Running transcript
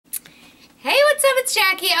it's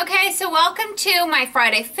Jackie. Okay, so welcome to my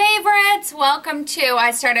Friday favorites. Welcome to,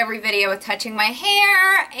 I start every video with touching my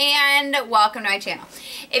hair, and welcome to my channel.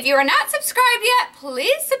 If you are not subscribed yet,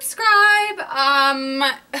 please subscribe.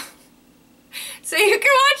 So you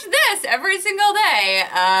can watch this every single day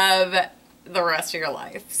of the rest of your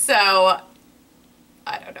life. So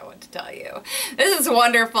I don't know what to tell you. This is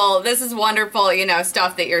wonderful. This is wonderful, you know,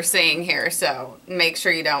 stuff that you're seeing here. So make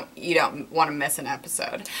sure you don't want to miss an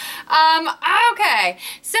episode. Okay.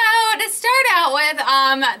 So to start out with,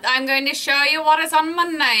 I'm going to show you what is on my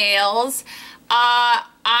nails.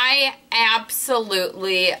 I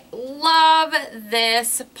absolutely love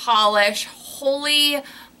this polish. Holy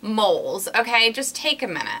moles. Okay, just take a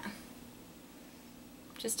minute.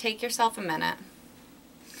 Just take yourself a minute.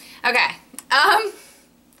 Okay.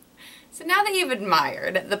 So now that you've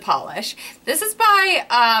admired the polish, this is by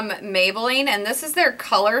Maybelline, and this is their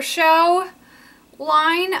Color Show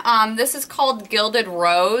line. This is called Gilded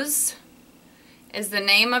Rose, is the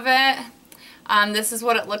name of it. This is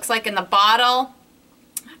what it looks like in the bottle.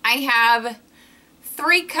 I have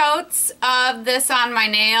 3 coats of this on my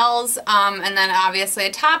nails, and then obviously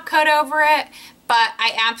a top coat over it. But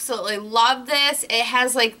I absolutely love this. It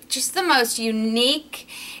has like just the most unique,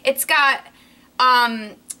 it's got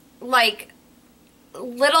like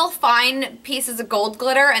little fine pieces of gold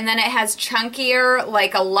glitter, and then it has chunkier,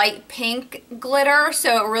 like a light pink glitter,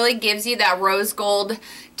 so it really gives you that rose gold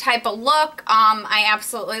type of look. I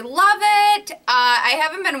absolutely love it. I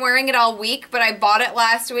haven't been wearing it all week, but I bought it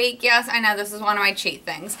last week. Yes, I know this is one of my cheat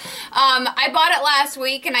things. I bought it last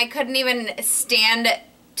week and I couldn't even stand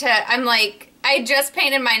to, I'm like, I just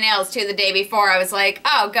painted my nails too the day before. I was like,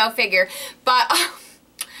 oh, go figure. But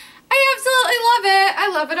I absolutely love it. I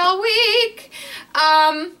love it all week.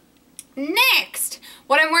 Next,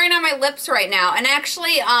 what I'm wearing on my lips right now, and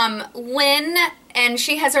actually Lynn, and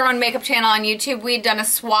she has her own makeup channel on YouTube, we'd done a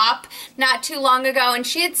swap not too long ago, and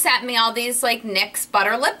she had sent me all these like NYX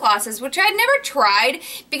butter lip glosses, which I'd never tried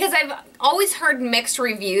because I've always heard mixed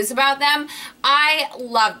reviews about them. I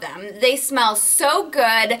love them. They smell so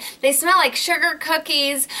good. They smell like sugar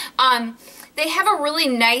cookies. They have a really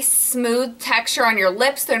nice smooth texture on your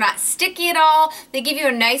lips. They're not sticky at all. They give you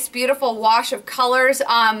a nice beautiful wash of colors.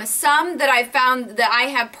 Some that I found that I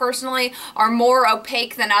have personally are more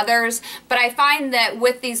opaque than others, but I find that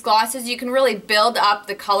with these glosses you can really build up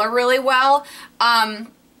the color really well.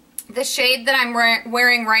 The shade that I'm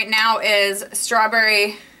wearing right now is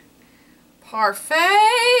Strawberry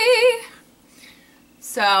Parfait.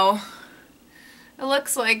 So it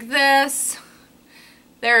looks like this.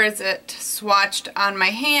 There is it swatched on my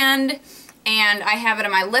hand, and I have it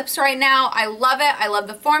on my lips right now. I love it. I love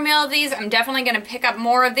the formula of these. I'm definitely going to pick up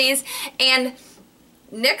more of these. And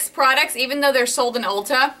NYX products, even though they're sold in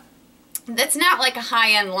Ulta, that's not like a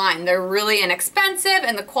high-end line. They're really inexpensive,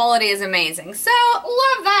 and the quality is amazing. So,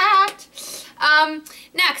 love that.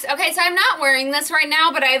 Next, okay, so I'm not wearing this right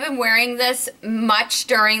now, but I've been wearing this much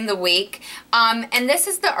during the week. And this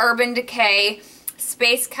is the Urban Decay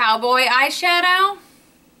Space Cowboy eyeshadow.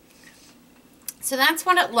 So that's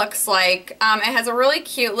what it looks like. It has a really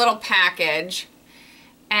cute little package,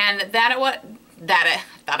 and that's what it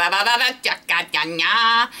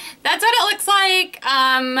looks like,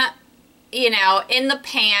 you know, in the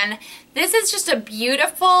pan. This is just a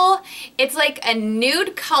beautiful, it's like a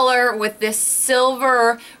nude color with this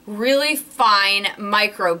silver, really fine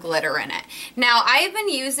micro glitter in it. Now, I've been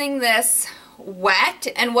using this wet,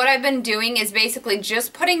 and what I've been doing is basically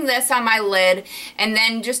just putting this on my lid and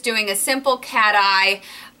then just doing a simple cat eye.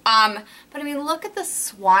 But I mean, look at the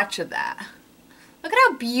swatch of that. Look at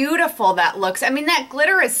how beautiful that looks. I mean, that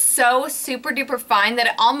glitter is so super duper fine that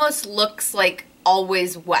it almost looks like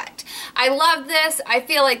always wet. I love this. I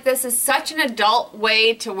feel like this is such an adult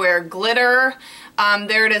way to wear glitter.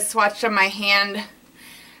 There it is swatched on my hand.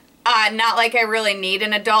 Not like I really need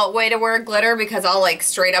an adult way to wear glitter, because I'll like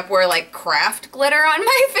straight up wear like craft glitter on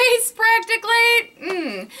my face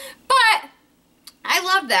practically. But I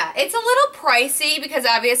love that. It's a little pricey because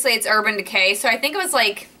obviously it's Urban Decay, so I think it was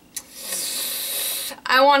like,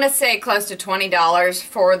 I want to say close to $20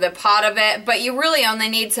 for the pot of it, but you really only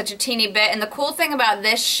need such a teeny bit. And the cool thing about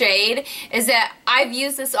this shade is that I've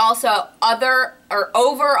used this also over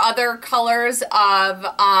other colors of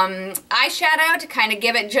eyeshadow to kind of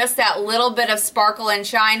give it just that little bit of sparkle and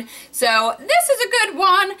shine. So this is a good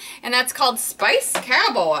one, and that's called Space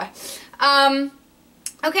Cowboy.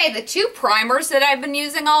 Okay, the 2 primers that I've been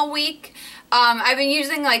using all week. I've been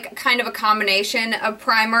using like kind of a combination of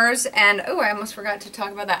primers, and oh, I almost forgot to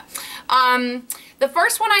talk about that. The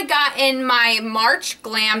first one I got in my March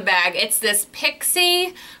glam bag. It's this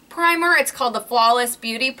Pixi primer. It's called the Flawless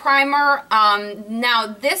Beauty Primer. Now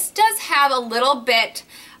this does have a little bit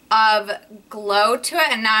of glow to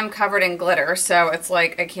it, and now I'm covered in glitter, so it's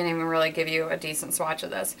like I can't even really give you a decent swatch of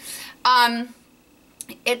this.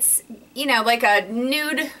 It's, you know, like a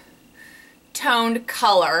nude toned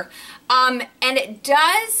color, and it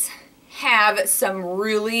does have some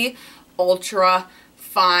really ultra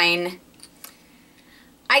fine,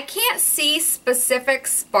 I can't see specific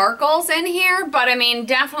sparkles in here, but I mean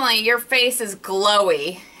definitely your face is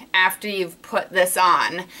glowy after you've put this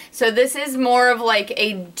on. So this is more of like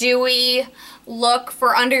a dewy look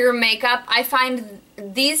for under your makeup. I find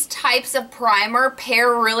these types of primer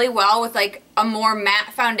pair really well with like a more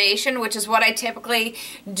matte foundation, which is what I typically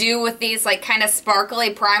do with these like kind of sparkly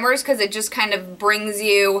primers, because it just kind of brings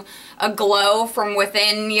you a glow from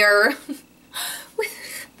within your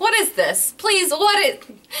what is this? Please, what is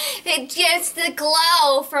it? Just the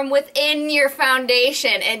glow from within your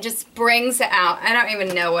foundation. It just brings it out. I don't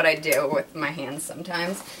even know what I do with my hands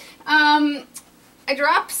sometimes. I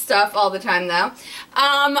drop stuff all the time though.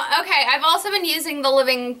 Okay, I've also been using the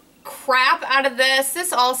living crap out of this.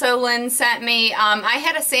 This also Lynn sent me. I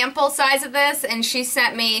had a sample size of this and she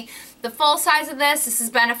sent me the full size of this. This is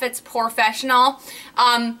Benefit's PoreFessional.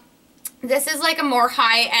 This is like a more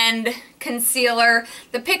high-end concealer.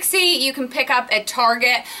 The Pixi you can pick up at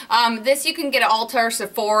Target. This you can get at Ulta or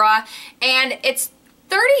Sephora. And it's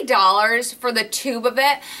 $30 for the tube of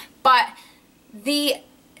it. But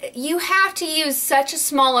you have to use such a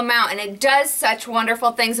small amount, and it does such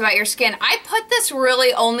wonderful things about your skin. I put this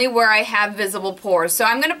really only where I have visible pores. So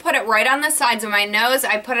I'm going to put it right on the sides of my nose.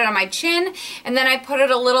 I put it on my chin, and then I put it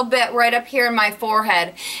a little bit right up here in my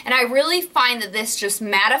forehead. And I really find that this just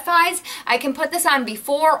mattifies. I can put this on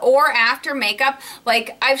before or after makeup.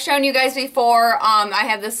 Like I've shown you guys before, I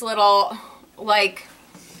have this little like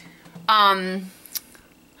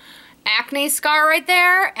acne scar right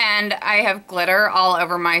there, and I have glitter all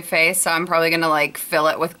over my face, so I'm probably gonna like fill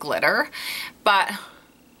it with glitter. But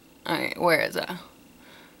alright, where is it?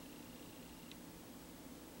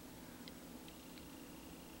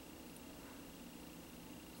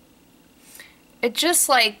 It just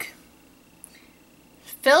like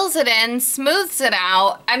fills it in, smooths it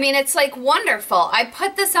out. I mean, it's like wonderful. I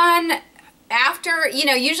put this on after, you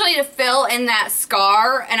know, usually to fill in that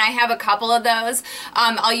scar, and I have a couple of those.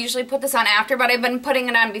 I'll usually put this on after, but I've been putting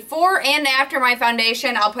it on before and after my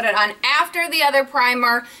foundation. I'll put it on after the other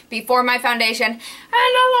primer, before my foundation, and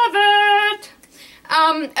I love it.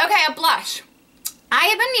 Okay, a blush. I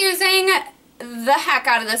have been using the heck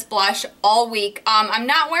out of this blush all week. I'm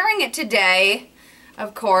not wearing it today,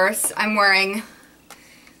 of course. I'm wearing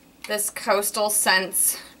this Coastal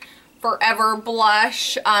Scents Forever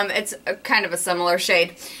blush. It's kind of a similar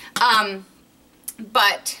shade.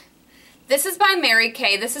 But this is by Mary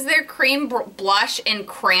Kay. This is their cream blush in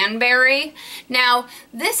Cranberry. Now,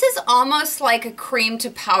 this is almost like a cream to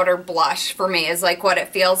powder blush for me, is like what it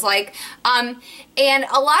feels like. And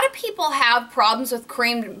a lot of people have problems with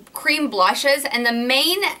cream blushes, and the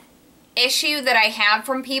main issue that I have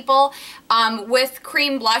from people with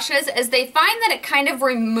cream blushes is they find that it kind of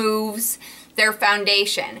removes their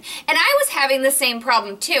foundation. And I was having the same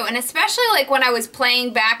problem too, and especially like when I was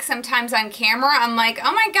playing back sometimes on camera, I'm like,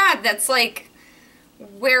 oh my god, that's like,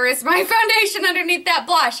 where is my foundation underneath that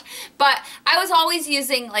blush? But I was always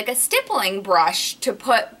using like a stippling brush to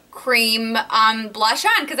put cream blush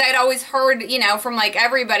on, because I'd always heard, you know, from like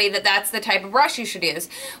everybody that that's the type of brush you should use.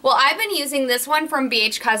 Well, I've been using this one from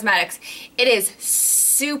Beige Cosmetics. It is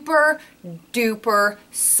super duper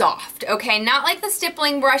soft, okay? Not like the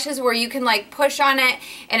stippling brushes where you can like push on it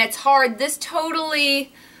and it's hard. This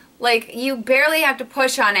totally, like, you barely have to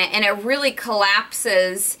push on it and it really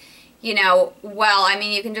collapses, you know, well. I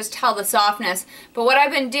mean, you can just tell the softness. But what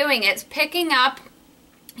I've been doing is picking up,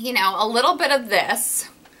 you know, a little bit of this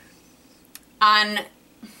on,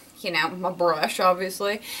 you know, my brush,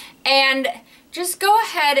 obviously, and just go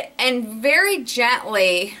ahead and very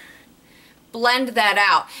gently blend that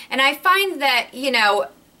out. And I find that, you know,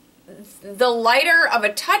 the lighter of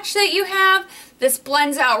a touch that you have, this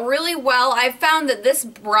blends out really well. I've found that this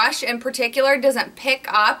brush in particular doesn't pick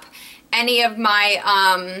up any of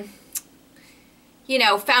my, you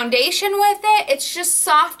know, foundation with it. It's just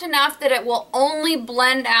soft enough that it will only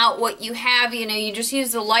blend out what you have. You know, you just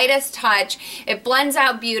use the lightest touch. It blends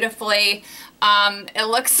out beautifully. It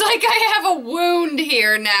looks like I have a wound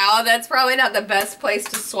here now. That's probably not the best place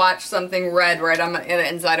to swatch something red right on the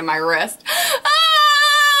inside of my wrist.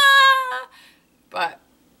 Ah! But,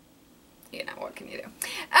 you know, what can you do?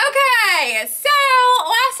 Okay, so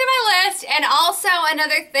last on my list, and also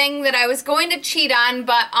another thing that I was going to cheat on,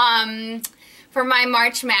 but for my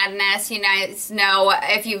March Madness. You guys know,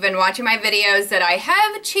 if you've been watching my videos, that I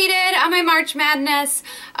have cheated on my March Madness.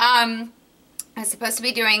 I was supposed to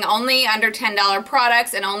be doing only under $10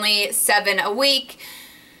 products and only 7 a week.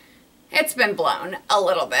 It's been blown a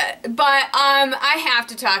little bit, but I have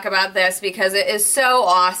to talk about this because it is so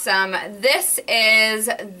awesome. This is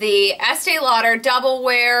the Estee Lauder Double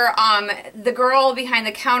Wear. The girl behind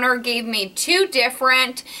the counter gave me 2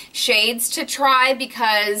 different shades to try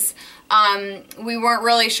because we weren't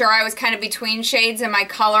really sure. I was kind of between shades in my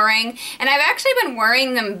coloring, and I've actually been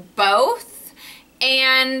wearing them both,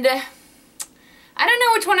 and I don't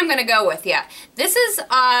know which one I'm going to go with yet. This is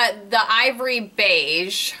the Ivory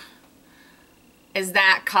Beige, is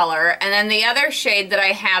that color, and then the other shade that I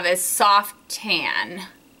have is Soft Tan.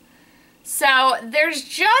 So there's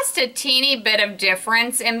just a teeny bit of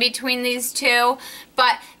difference in between these two,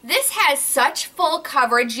 but this has such full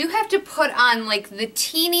coverage. You have to put on like the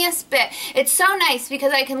teeniest bit. It's so nice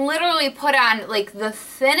because I can literally put on like the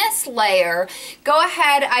thinnest layer. Go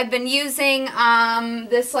ahead, I've been using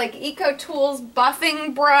this like Eco Tools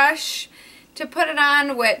buffing brush to put it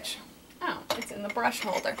on, which, oh, it's in the brush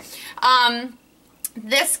holder.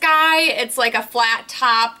 This guy, it's like a flat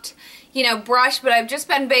topped, you know, brush, but I've just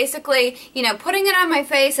been basically, you know, putting it on my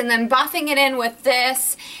face and then buffing it in with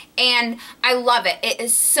this, and I love it. It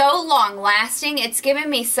is so long lasting. It's given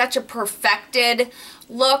me such a perfected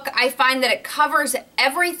look. I find that it covers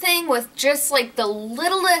everything with just like the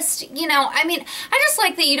littlest, you know, I mean, I just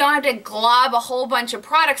like that you don't have to glob a whole bunch of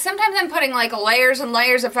products. Sometimes I'm putting like layers and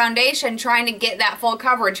layers of foundation trying to get that full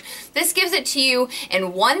coverage. This gives it to you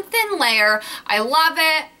in one thin layer. I love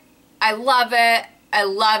it. I love it. I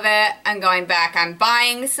love it. I'm going back. I'm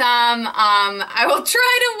buying some. I will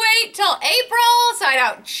try to wait till April so I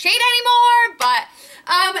don't shade anymore, but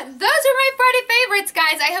those are my Friday favorites,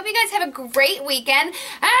 guys. I hope you guys have a great weekend, and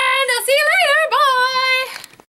I'll see you later. Bye!